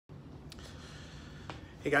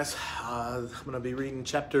Hey guys, I'm going to be reading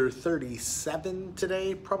chapter 37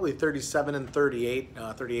 today, probably 37 and 38.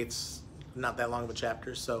 38's not that long of a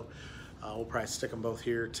chapter, so we'll probably stick them both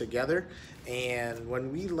here together. And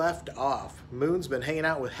when we left off, Moon's been hanging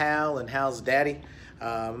out with Hal and Hal's daddy.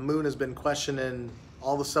 Moon has been questioning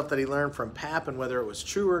all the stuff that he learned from Pap and whether it was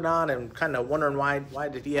true or not, and kind of wondering why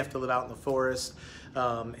did he have to live out in the forest.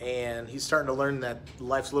 And he's starting to learn that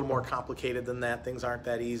life's a little more complicated than that. Things aren't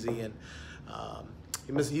that easy. And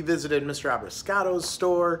he visited Mr. Abrascado's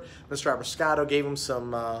store. Mr. Abrascado gave him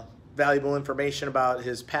some valuable information about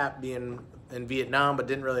his Pap being in Vietnam, but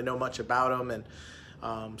didn't really know much about him.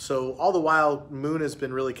 And so all the while, Moon has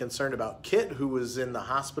been really concerned about Kit, who was in the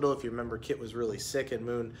hospital. If you remember, Kit was really sick, and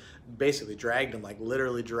Moon basically dragged him, like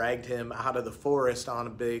literally dragged him out of the forest on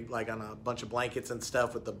on a bunch of blankets and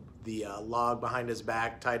stuff with the log behind his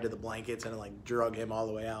back tied to the blankets, and like drug him all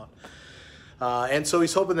the way out. And so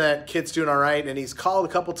he's hoping that Kit's doing all right, and he's called a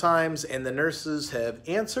couple times, and the nurses have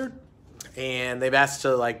answered, and they've asked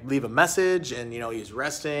to like leave a message, and he's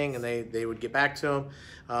resting, and they would get back to him.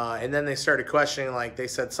 And then they started questioning, like they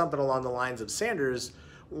said something along the lines of Sanders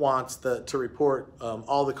wants to report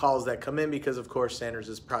all the calls that come in, because of course Sanders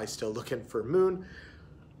is probably still looking for Moon.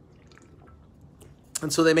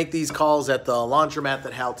 And so they make these calls at the laundromat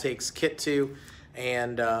that Hal takes Kit to,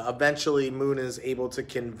 and eventually Moon is able to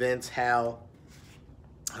convince Hal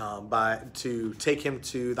to take him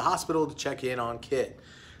to the hospital to check in on Kit.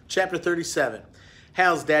 Chapter 37.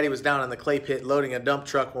 Hal's daddy was down in the clay pit loading a dump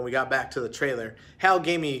truck when we got back to the trailer. Hal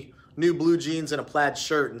gave me new blue jeans and a plaid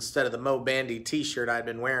shirt instead of the Mo Bandy t-shirt I'd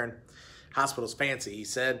been wearing. Hospital's fancy, he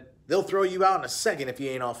said. They'll throw you out in a second if you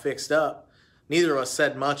ain't all fixed up. Neither of us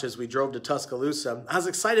said much as we drove to Tuscaloosa. I was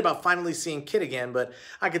excited about finally seeing Kit again, but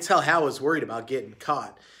I could tell Hal was worried about getting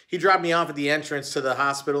caught. He dropped me off at the entrance to the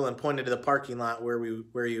hospital and pointed to the parking lot where you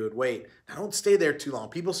would wait. Now don't stay there too long.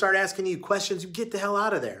 People start asking you questions, you get the hell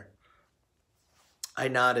out of there. I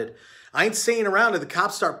nodded. I ain't staying around till the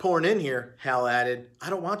cops start pouring in here, Hal added. I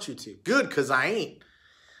don't want you to. Good, because I ain't.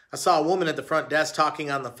 I saw a woman at the front desk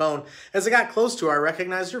talking on the phone. As I got close to her, I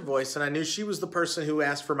recognized her voice, and I knew she was the person who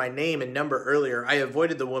asked for my name and number earlier. I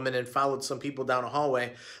avoided the woman and followed some people down a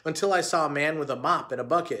hallway until I saw a man with a mop and a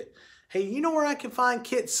bucket. Hey, you know where I can find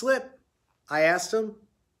Kit Slip? I asked him.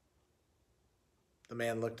 The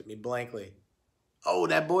man looked at me blankly. Oh,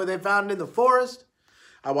 that boy they found in the forest?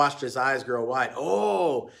 I watched his eyes grow wide.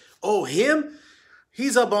 Oh, him?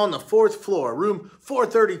 He's up on the 4th floor, room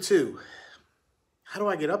 432. How do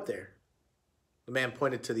I get up there? The man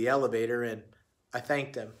pointed to the elevator, and I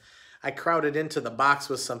thanked him. I crowded into the box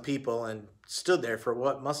with some people and stood there for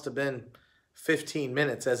what must have been 15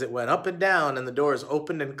 minutes as it went up and down and the doors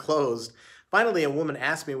opened and closed. Finally, a woman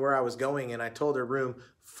asked me where I was going, and I told her room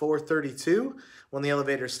 432. When the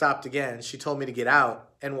elevator stopped again, she told me to get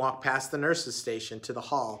out and walk past the nurse's station to the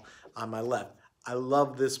hall on my left. I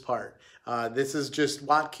love this part. This is just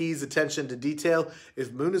Watkey's attention to detail.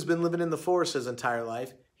 If Moon has been living in the forest his entire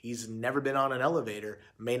life, he's never been on an elevator,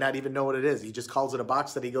 may not even know what it is. He just calls it a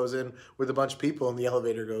box that he goes in with a bunch of people, and the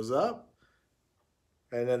elevator goes up,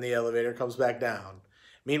 and then the elevator comes back down.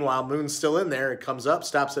 Meanwhile, Moon's still in there. It comes up,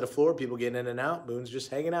 stops at a floor, people getting in and out. Moon's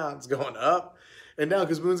just hanging out. It's going up and down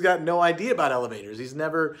because Moon's got no idea about elevators. He's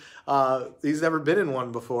never been in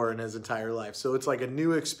one before in his entire life. So it's like a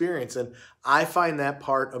new experience, and I find that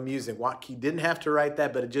part amusing. Watkey didn't have to write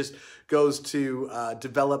that, but it just goes to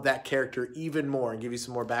develop that character even more and give you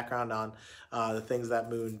some more background on the things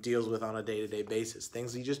that Moon deals with on a day-to-day basis,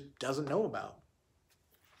 things he just doesn't know about.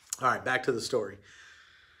 All right, back to the story.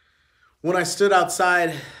 When I stood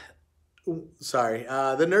outside,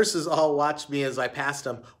 the nurses all watched me as I passed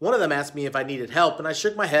them. One of them asked me if I needed help, and I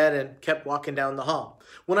shook my head and kept walking down the hall.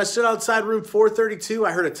 When I stood outside room 432,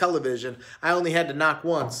 I heard a television. I only had to knock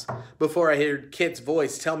once before I heard Kit's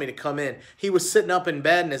voice tell me to come in. He was sitting up in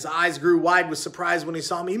bed, and his eyes grew wide with surprise when he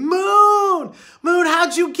saw me. Moon! Moon,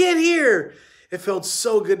 how'd you get here? It felt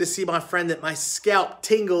so good to see my friend that my scalp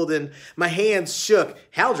tingled and my hands shook.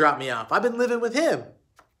 Hal dropped me off. I've been living with him.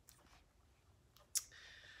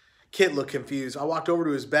 Kit looked confused. I walked over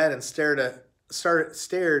to his bed and stared at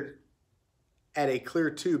a clear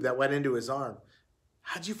tube that went into his arm.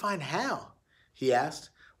 How'd you find Hal? He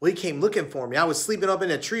asked. Well, he came looking for me. I was sleeping up in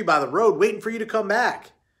a tree by the road waiting for you to come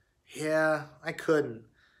back. Yeah, I couldn't.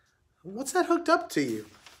 What's that hooked up to you?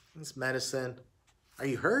 It's medicine. Are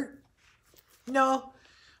you hurt? No,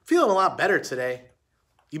 feeling a lot better today.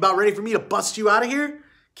 You about ready for me to bust you out of here?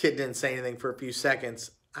 Kit didn't say anything for a few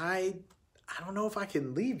seconds. I don't know if I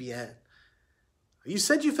can leave yet. You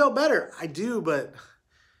said you felt better. I do, but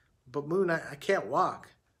Moon, I can't walk.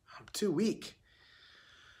 I'm too weak.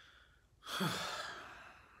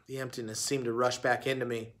 The emptiness seemed to rush back into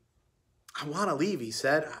me. I want to leave, he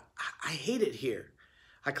said. I hate it here.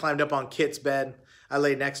 I climbed up on Kit's bed. I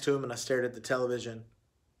lay next to him and I stared at the television.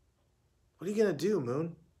 What are you going to do,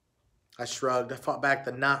 Moon? I shrugged. I fought back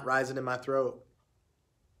the knot rising in my throat.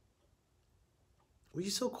 What are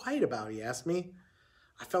you so quiet about? He asked me.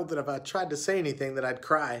 I felt that if I tried to say anything that I'd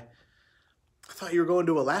cry. I thought you were going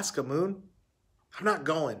to Alaska, Moon. I'm not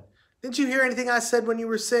going. Didn't you hear anything I said when you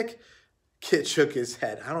were sick? Kit shook his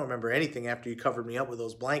head. I don't remember anything after you covered me up with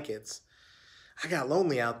those blankets. I got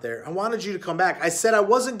lonely out there. I wanted you to come back. I said I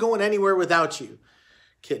wasn't going anywhere without you.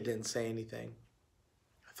 Kit didn't say anything.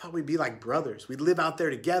 I thought we'd be like brothers. We'd live out there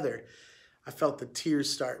together. I felt the tears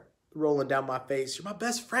start rolling down my face. You're my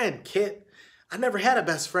best friend, Kit. I never had a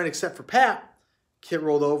best friend except for Pap. Kit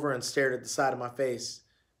rolled over and stared at the side of my face.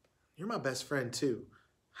 You're my best friend, too.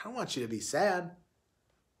 I don't want you to be sad.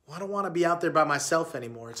 Well, I don't want to be out there by myself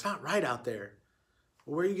anymore. It's not right out there.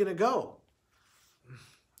 Well, where are you going to go?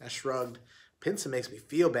 I shrugged. Pinson makes me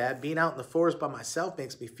feel bad. Being out in the forest by myself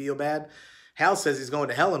makes me feel bad. Hal says he's going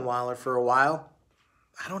to Hellenweiler for a while.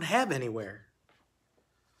 I don't have anywhere.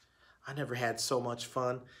 I never had so much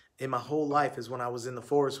fun in my whole life as when I was in the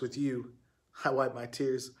forest with you. I wiped my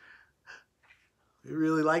tears. You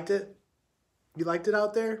really liked it? You liked it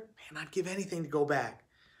out there? Man, I'd give anything to go back.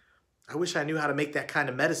 I wish I knew how to make that kind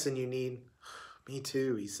of medicine you need. Me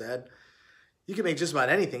too, he said. You can make just about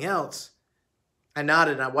anything else. I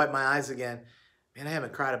nodded and I wiped my eyes again. Man, I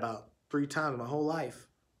haven't cried about 3 times my whole life.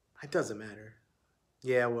 It doesn't matter.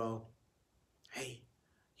 Yeah, well, hey,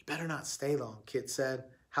 you better not stay long, Kit said.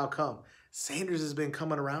 How come? Sanders has been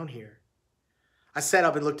coming around here. I sat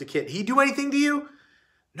up and looked at Kit. He do anything to you?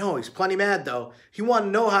 No, he's plenty mad, though. He wanted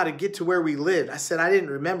to know how to get to where we lived. I said I didn't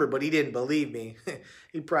remember, but he didn't believe me.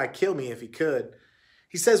 He'd probably kill me if he could.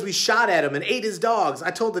 He says we shot at him and ate his dogs. I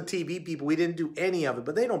told the TV people we didn't do any of it,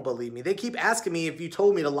 but they don't believe me. They keep asking me if you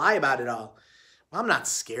told me to lie about it all. Well, I'm not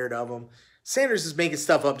scared of him. Sanders is making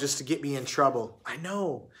stuff up just to get me in trouble. I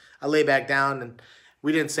know. I lay back down, and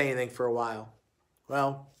we didn't say anything for a while.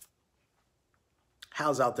 Well,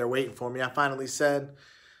 Hal's out there waiting for me. I finally said,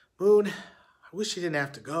 Moon, I wish you didn't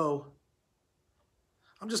have to go.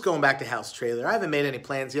 I'm just going back to Hal's trailer. I haven't made any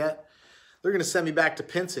plans yet. They're going to send me back to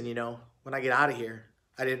Pinson, you know, when I get out of here.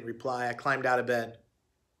 I didn't reply. I climbed out of bed.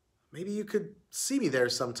 Maybe you could see me there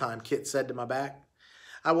sometime, Kit said to my back.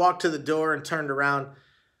 I walked to the door and turned around.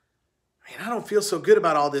 Man, I don't feel so good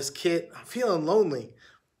about all this, Kit. I'm feeling lonely.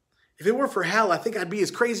 If it weren't for Hal, I think I'd be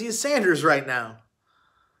as crazy as Sanders right now.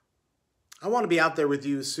 I want to be out there with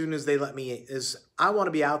you as soon as they let me.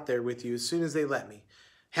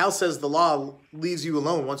 Hal says the law leaves you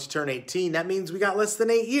alone once you turn 18. That means we got less than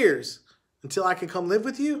 8 years until I can come live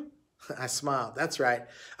with you. I smiled. That's right.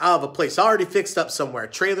 I'll have a place already fixed up somewhere. A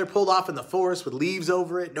trailer pulled off in the forest with leaves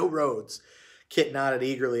over it, no roads. Kit nodded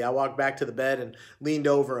eagerly. I walked back to the bed and leaned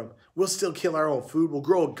over him. We'll still kill our own food. We'll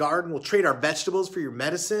grow a garden. We'll trade our vegetables for your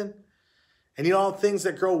medicine. And you know all the things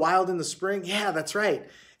that grow wild in the spring? Yeah, that's right.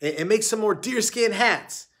 And make some more deerskin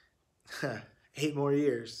hats. 8 more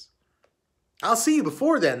years. I'll see you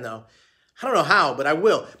before then, though. I don't know how, but I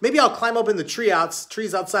will. Maybe I'll climb up in the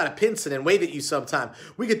trees outside of Pinson and wave at you sometime.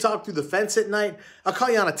 We could talk through the fence at night. I'll call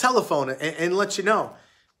you on a telephone and let you know.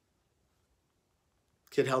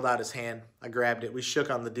 Kid held out his hand. I grabbed it. We shook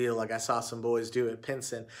on the deal like I saw some boys do at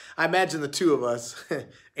Pinson. I imagine the two of us,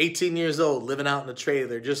 18 years old, living out in a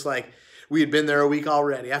trailer, just like we had been there a week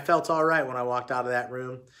already. I felt all right when I walked out of that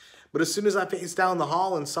room. But as soon as I faced down the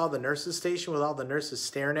hall and saw the nurses' station with all the nurses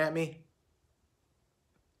staring at me,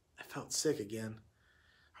 I felt sick again.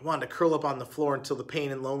 I wanted to curl up on the floor until the pain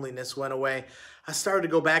and loneliness went away. I started to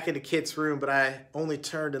go back into Kit's room, but I only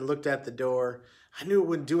turned and looked at the door. I knew it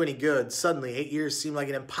wouldn't do any good. Suddenly, 8 years seemed like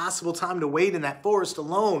an impossible time to wait in that forest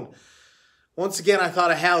alone. Once again, I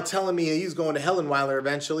thought of Hal telling me he was going to Hellenweiler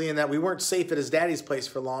eventually and that we weren't safe at his daddy's place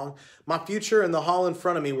for long. My future and the hall in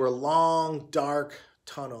front of me were a long, dark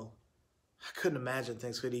tunnel. I couldn't imagine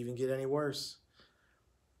things could even get any worse.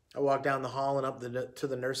 I walked down the hall and up to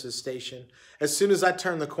the nurse's station. As soon as I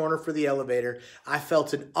turned the corner for the elevator, I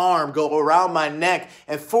felt an arm go around my neck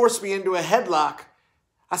and force me into a headlock.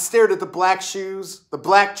 I stared at the black shoes, the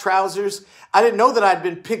black trousers. I didn't know that I'd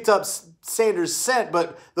been picked up Sanders' scent,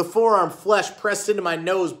 but the forearm flesh pressed into my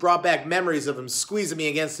nose brought back memories of him squeezing me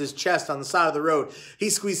against his chest on the side of the road. He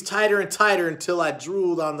squeezed tighter and tighter until I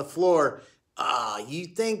drooled on the floor. Ah, you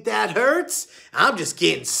think that hurts? I'm just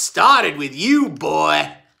getting started with you,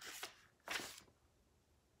 boy.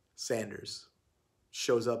 Sanders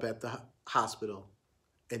shows up at the hospital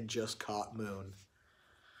and just caught Moon.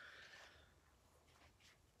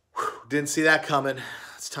 Whew, didn't see that coming.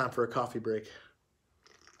 It's time for a coffee break.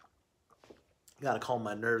 Got to calm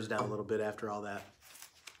my nerves down a little bit after all that.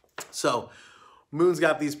 So Moon's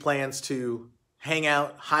got these plans to hang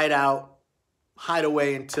out, hide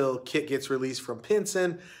away until Kit gets released from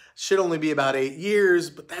Pinson. Should only be about 8 years,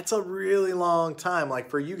 but that's a really long time. Like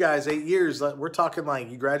for you guys, 8 years, we're talking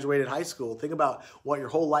like you graduated high school. Think about what your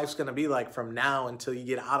whole life's going to be like from now until you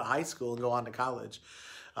get out of high school and go on to college.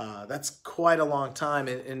 That's quite a long time.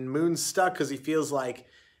 And Moon's stuck because he feels like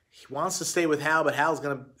he wants to stay with Hal, but Hal's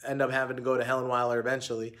going to end up having to go to Helen Weiler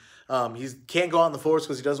eventually. He can't go out in the force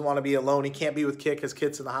because he doesn't want to be alone. He can't be with Kit because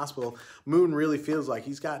Kit's in the hospital. Moon really feels like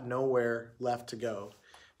he's got nowhere left to go.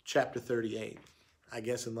 Chapter 38. I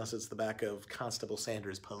guess unless it's the back of Constable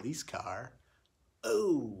Sanders' police car.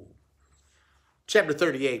 Oh. Chapter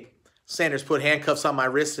 38. Sanders put handcuffs on my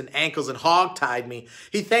wrists and ankles and hog-tied me.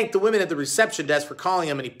 He thanked the women at the reception desk for calling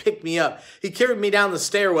him, and he picked me up. He carried me down the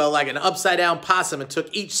stairwell like an upside-down possum and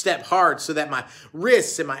took each step hard so that my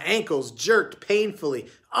wrists and my ankles jerked painfully.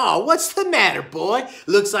 Oh, what's the matter, boy?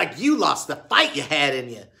 Looks like you lost the fight you had in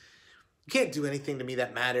you. You can't do anything to me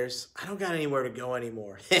that matters. I don't got anywhere to go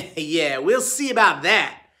anymore. Yeah, we'll see about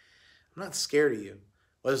that. I'm not scared of you.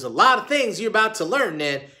 Well, there's a lot of things you're about to learn,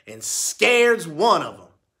 Ned, and scared's one of them.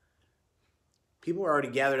 People were already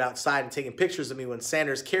gathered outside and taking pictures of me when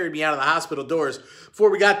Sanders carried me out of the hospital doors. Before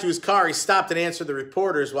we got to his car, he stopped and answered the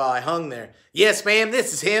reporters while I hung there. Yes, ma'am,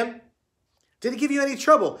 this is him. Did he give you any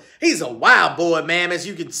trouble? He's a wild boy, ma'am, as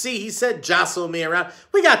you can see. He said, jostling me around.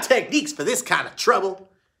 We got techniques for this kind of trouble.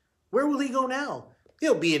 Where will he go now?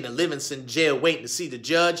 He'll be in the Livingston jail waiting to see the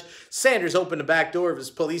judge. Sanders opened the back door of his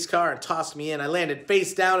police car and tossed me in. I landed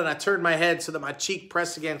face down and I turned my head so that my cheek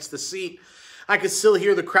pressed against the seat. I could still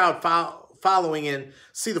hear the crowd following and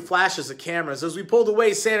see the flashes of cameras. As we pulled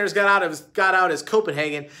away, Sanders got out his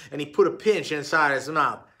Copenhagen and he put a pinch inside his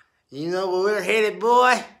mouth. You know where we're headed,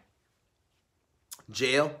 boy?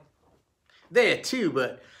 Jail. There too,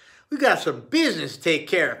 but we got some business to take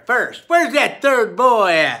care of first. Where's that third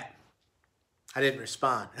boy at? I didn't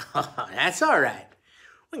respond. That's all right.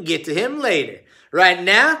 We can get to him later. Right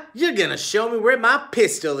now, you're going to show me where my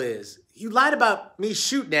pistol is. You lied about me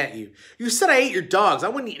shooting at you. You said I ate your dogs. I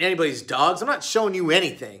wouldn't eat anybody's dogs. I'm not showing you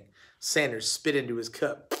anything. Sanders spit into his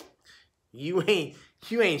cup. You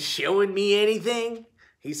ain't showing me anything,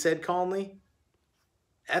 he said calmly.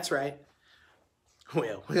 That's right.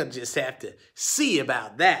 Well, we'll just have to see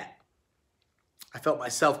about that. I felt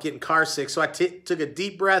myself getting car sick, so I took a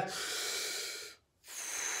deep breath.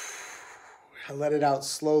 I let it out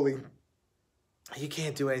slowly. You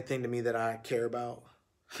can't do anything to me that I care about.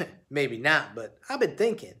 Maybe not, but I've been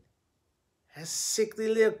thinking. That sickly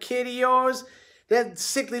little kid of yours, that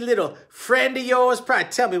sickly little friend of yours, probably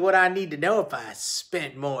tell me what I need to know if I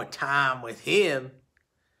spent more time with him.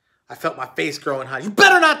 I felt my face growing hot. You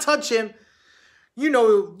better not touch him. You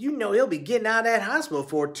know he'll be getting out of that hospital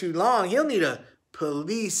for too long. He'll need a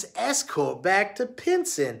police escort back to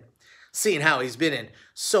Pinson. Seeing how he's been in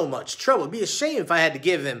so much trouble, it'd be a shame if I had to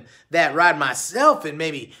give him that ride myself and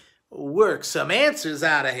maybe work some answers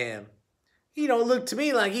out of him. He don't look to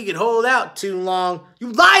me like he could hold out too long.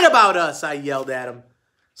 You lied about us, I yelled at him.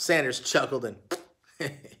 Sanders chuckled and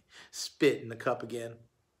spit in the cup again.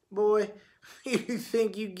 Boy, you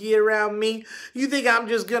think you get around me? You think I'm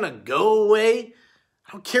just gonna go away?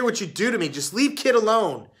 I don't care what you do to me. Just leave Kit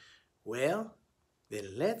alone. Well,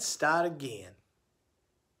 then let's start again.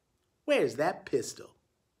 Where's that pistol?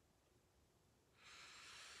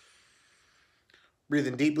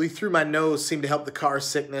 Breathing deeply through my nose seemed to help the car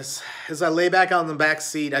sickness. As I lay back on the back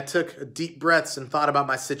seat, I took deep breaths and thought about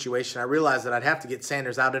my situation. I realized that I'd have to get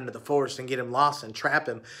Sanders out into the forest and get him lost and trap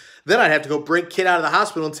him. Then I'd have to go break Kit out of the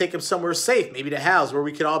hospital and take him somewhere safe, maybe to Hal's, where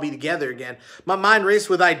we could all be together again. My mind raced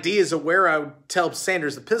with ideas of where I would tell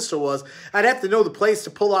Sanders the pistol was. I'd have to know the place to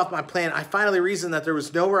pull off my plan. I finally reasoned that there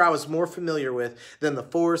was nowhere I was more familiar with than the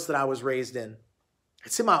forest that I was raised in.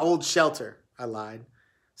 It's in my old shelter, I lied.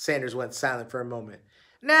 Sanders went silent for a moment.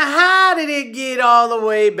 Now, how did it get all the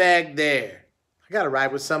way back there? I got a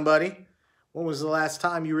ride with somebody. When was the last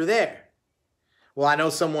time you were there? Well, I know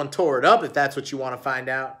someone tore it up if that's what you want to find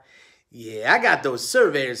out. Yeah, I got those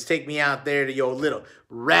surveyors take me out there to your little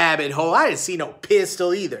rabbit hole. I didn't see no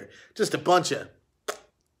pistol either. Just a bunch of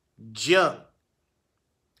junk.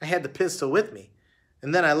 I had the pistol with me,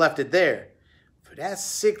 and then I left it there. For that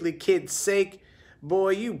sickly kid's sake,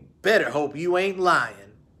 boy, you better hope you ain't lying.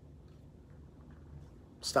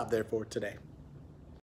 Stop there for today.